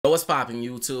What's poppin'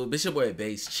 YouTube? It's your boy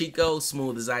Based Chiko,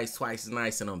 smooth as ice, twice as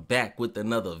nice, and I'm back with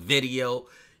another video.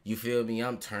 You feel me?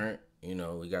 I'm turned. You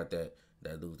know, we got that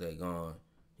dude that going.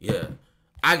 Yeah.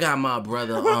 I got my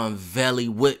brother on Veli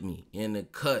with me in the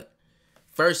cut.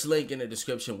 First link in the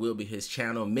description will be his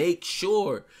channel. Make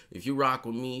sure if you rock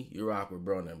with me, you rock with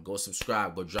bro. Go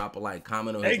subscribe, go drop a like,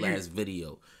 comment on his last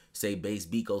video. Say Based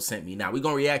Chiko sent me. Now we're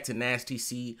gonna react to Nasty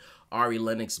C, Ari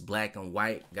Lennox, Black and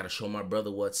White. Gotta show my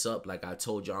brother what's up. Like I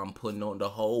told y'all, I'm putting on the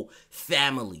whole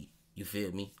family. You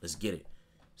feel me? Let's get it.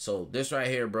 So this right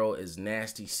here, bro, is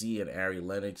Nasty C and Ari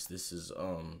Lennox. This is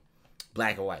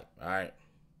Black and White. All right,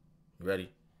 you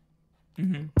ready?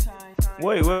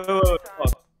 Wait.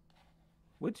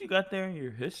 What you got there in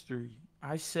your history?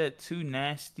 I set 2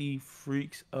 nasty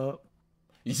freaks up.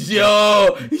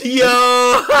 Yo!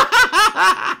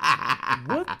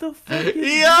 What the fuck?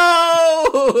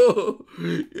 Yo!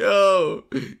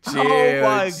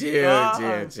 Chill.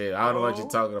 I don't know what you're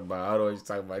talking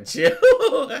about. Chill.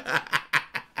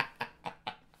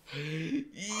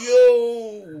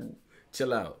 Yo!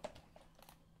 Chill out.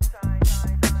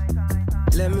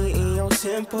 Let me in your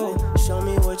tempo, show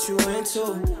me what you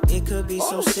into. It could be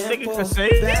so simple.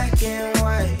 Black and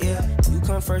white, yeah. You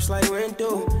come first like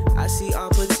window. I see all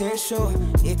potential.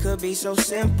 It could be so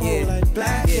simple, yeah. Like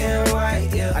black and white,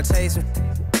 yeah. I tell you some,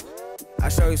 I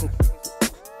show you some,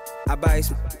 I buy you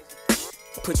some,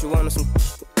 put you on some.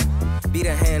 Be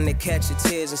the hand that catch your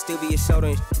tears and still be your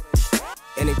shoulder.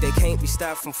 And if they can't be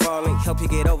stopped from falling, help you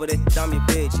get over that, I'm your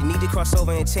bitch. You need to cross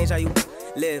over and change how you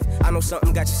live. I know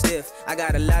something got you stiff. I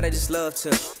got a lot of this love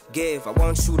to give. I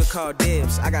want you to call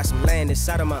dibs. I got some land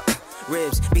inside of my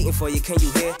ribs beating for you, can you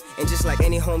hear? And just like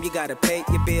any home, you gotta pay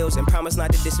your bills and promise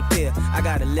not to disappear. I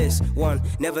got a list. 1,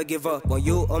 never give up on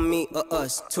you or me or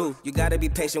us. 2, you gotta be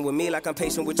patient with me like I'm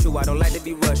patient with you. I don't like to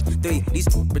be rushed. 3, these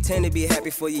pretend to be happy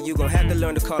for you. You gon' have to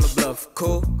learn to call a bluff.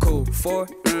 Cool. 4,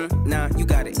 nah, you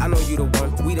got it. I know you the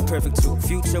one. We the perfect two.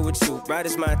 Future with you, bright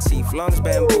as my teeth, long as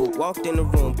bamboo. Walked in the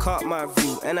room, caught my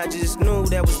view, and I just knew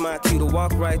that was my cue to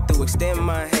walk right through. Extend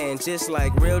my hand just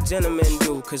like real gentlemen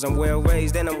do. Cause I'm well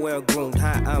raised and I'm well groomed.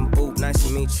 Hi, I'm Boop. Nice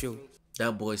to meet you.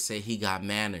 That boy say he got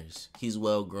manners. He's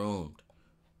well groomed.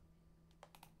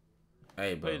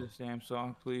 Hey, bro. Play the same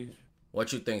song, please.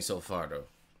 What you think so far, though?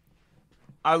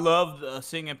 I love the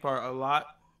singing part a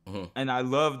lot. And I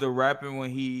love the rapping when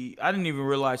I didn't even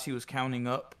realize he was counting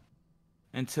up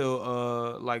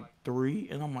until like 3.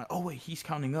 And I'm like, oh, wait, he's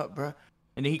counting up, bro.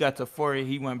 And then he got to 4 and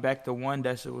he went back to 1.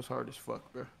 That shit was hard as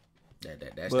fuck, bro.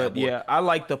 But yeah, I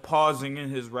like the pausing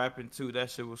in his rapping too. That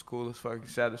shit was cool as fucking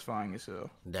satisfying as hell.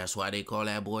 That's why they call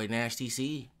that boy Nasty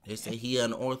C. They say he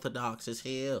unorthodox as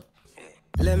hell.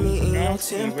 Let me in your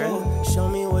tempo, show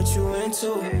me what you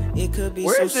into. It could be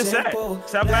Where so is this simple. at?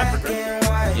 South Africa?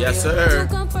 Yes, sir.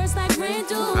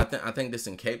 I think this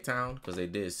in Cape Town because they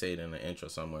did say it in the intro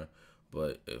somewhere.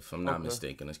 But if I'm not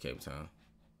mistaken, it's Cape Town.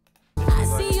 I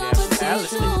see your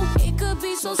potential. It could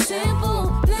be so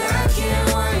simple. Black and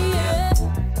white, yeah.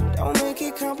 Don't make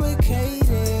it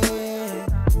complicated.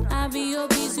 I be your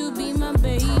piece, you be my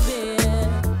baby.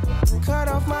 Cut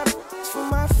off my for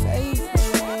my favorite.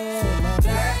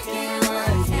 Black and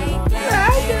white, yeah.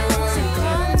 Black and white. So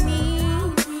call me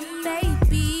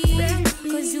baby,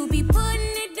 cause you be putting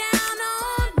it down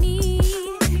on me.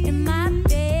 In my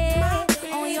bed,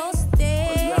 on your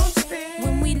stairs.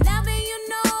 When we loving, you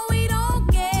know we don't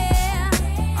care.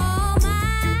 Oh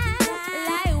my,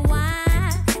 like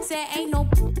wine. Say ain't no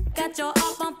got your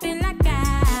heart bumping like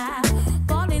I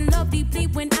fall in love deeply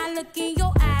when I look in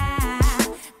your eyes.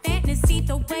 Fantasy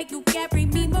the way you carry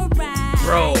me around.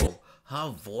 Bro,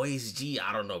 her voice,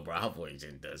 I don't know, bro. Her voice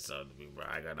just does something to me, bro.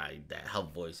 I got that. Her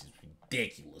voice is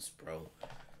ridiculous, bro.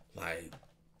 Like,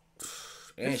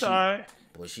 and it's alright.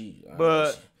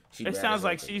 But it sounds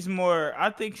like she's more.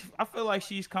 I feel like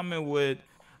she's coming with.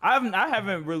 I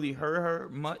haven't really heard her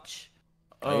much.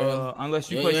 Unless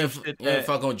you put some shit you ain't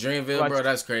fuck on Dreamville, bro.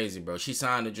 That's crazy, bro. She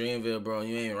signed to Dreamville, bro.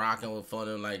 You ain't rocking with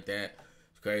Funding like that.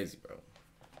 It's crazy, bro.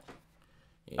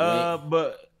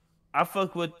 But I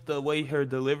fuck with the way her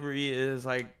delivery is.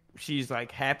 Like she's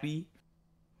like happy.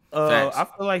 I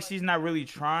feel like she's not really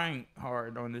trying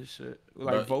hard on this shit.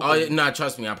 Like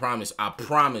trust me. I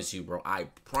promise you, bro. I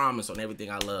promise on everything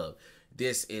I love.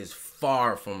 This is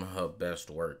far from her best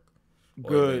work.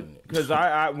 Good, because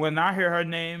I when I hear her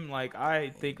name, like I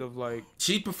think of like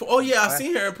she performed. Oh yeah, I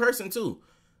seen her in person too.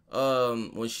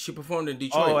 When she performed in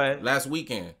Detroit last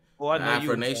weekend. Oh, I know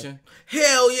Afro Nation.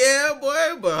 Hell yeah,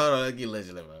 boy! But hold on, get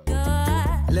legend.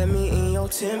 Let me in your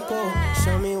tempo,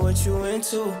 show me what you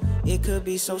into. It could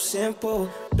be so simple.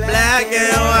 Black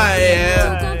and white,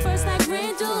 yeah. You come first like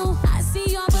rain do. I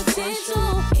see your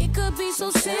potential. so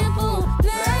simple.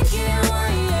 Black and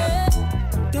white,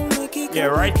 yeah. Don't make it Yeah,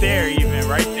 right there, even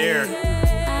right there.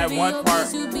 That one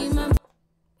part.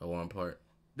 That one part.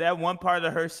 That one part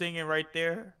of her singing right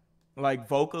there, like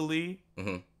vocally,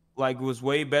 like was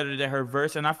way better than her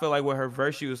verse. And I feel like with her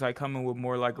verse, she was like coming with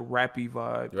more like a rappy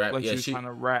vibe. Rap, like yeah, she was trying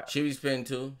to rap. She be spinning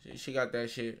too. She got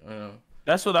that shit.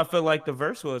 That's what I feel like the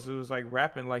verse was. It was like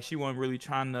rapping. Like she wasn't really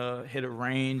trying to hit a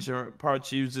range or part.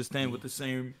 She was just staying with the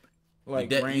same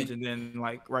like range, and then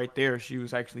like right there, she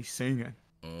was actually singing.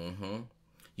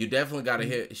 You definitely gotta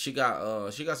hear. She got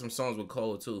some songs with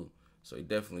Cole too. So you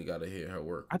definitely gotta hear her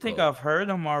work. I think I've heard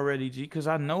them already, G, because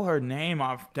I know her name.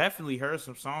 I've definitely heard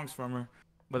some songs from her,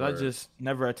 but I just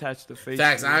never attached the face.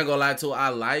 Facts. I ain't gonna lie to her. I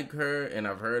like her and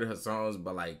I've heard her songs,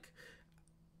 but like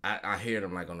I hear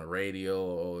them like on the radio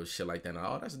or shit like that. And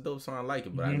oh, that's a dope song. I like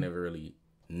it, but I never really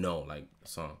know like the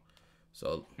song.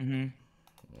 So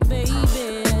Baby,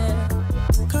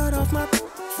 cut off my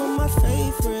from my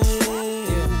favorite.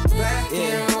 Black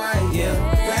and white,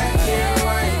 black and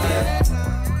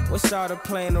white, What's all the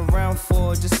playing around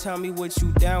for? Just tell me what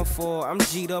you down for. I'm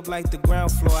G'd up like the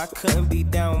ground floor. I couldn't be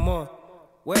down more.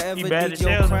 Wherever did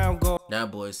your crown go? That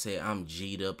boy said I'm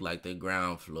G'd up like the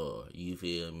ground floor. You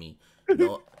feel me?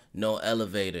 No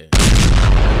elevator.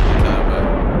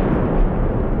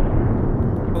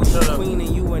 Queen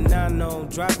and you and I know.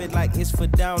 Drop it like it's for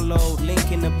download.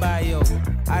 Link in the bio.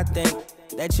 I think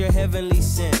that you're heavenly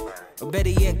sent. Or better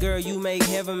yet, girl, you make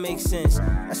heaven make sense.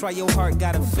 That's why your heart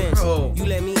got a fence. You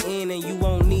let me in and you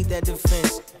won't need that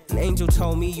defense. An angel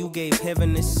told me you gave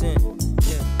heaven a scent.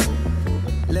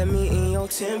 Let me in your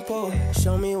tempo.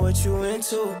 Show me what you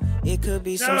into. It could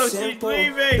be so simple.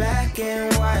 Black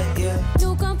and white,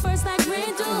 you come first like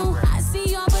rain do. I see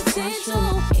your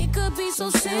potential. It could be so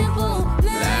simple.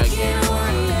 Black and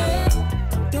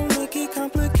white, Don't make it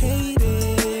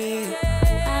complicated.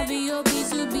 I'll be your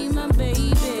piece, you be my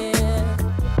baby.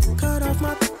 Cut off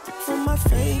my from my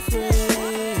favorite.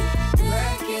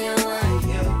 Black and white,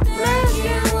 Black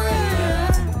and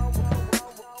white,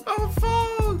 Oh,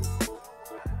 folks.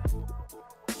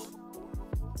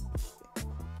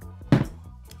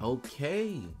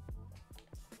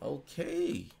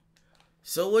 Okay.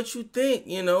 So what you think?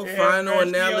 You know, final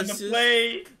analysis.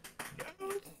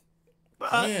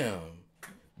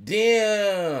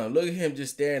 Damn. Look at him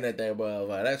just staring at that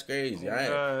motherfucker. That's crazy.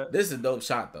 This is a dope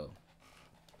shot though.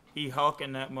 He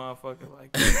hawking that motherfucker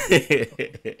like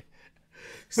that.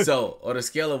 So on a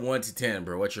scale of 1 to 10,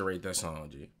 bro, what you rate that song,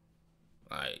 G?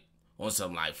 Like on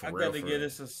something like for real. I gotta get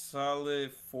us a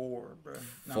solid 4, bro.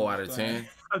 4 out of 10.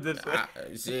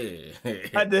 Shit.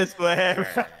 Shit. I just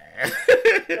laughed.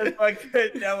 That's why I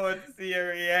couldn't. I want to see your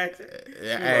reaction.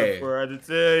 Yeah, hey. 4 out of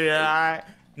 10. Yeah,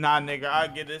 nah, nigga, I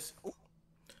get this. Ooh.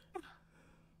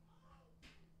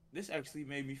 This actually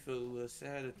made me feel a little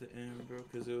sad at the end, bro,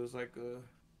 because it was like a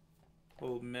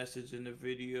whole message in the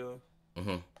video.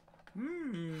 I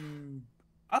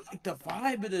like the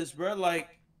vibe of this, bro.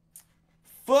 Like,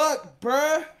 fuck,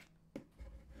 bro.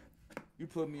 You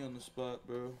put me on the spot,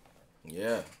 bro.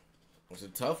 Yeah. It's a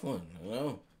tough one, I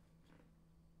know.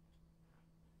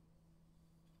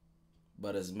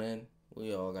 But as men,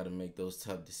 we all gotta make those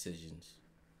tough decisions.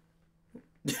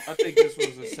 I think this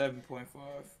was a 7.5.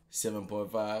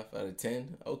 7.5 out of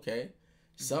 10. Okay.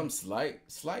 Some slight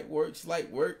work.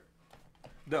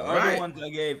 The other ones I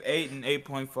gave 8 and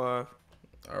 8.5.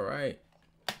 All right.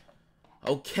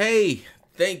 Okay.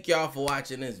 Thank y'all for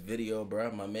watching this video,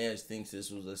 bro. My man thinks this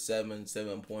was a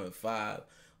 7.5.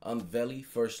 Velly.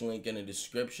 First link in the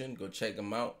description. Go check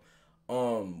him out.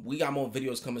 We got more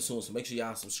videos coming soon, so make sure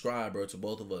y'all subscribe, bro, to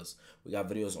both of us. We got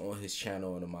videos on his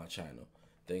channel and on my channel.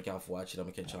 Thank y'all for watching. I'm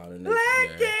gonna catch y'all in the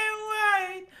next video.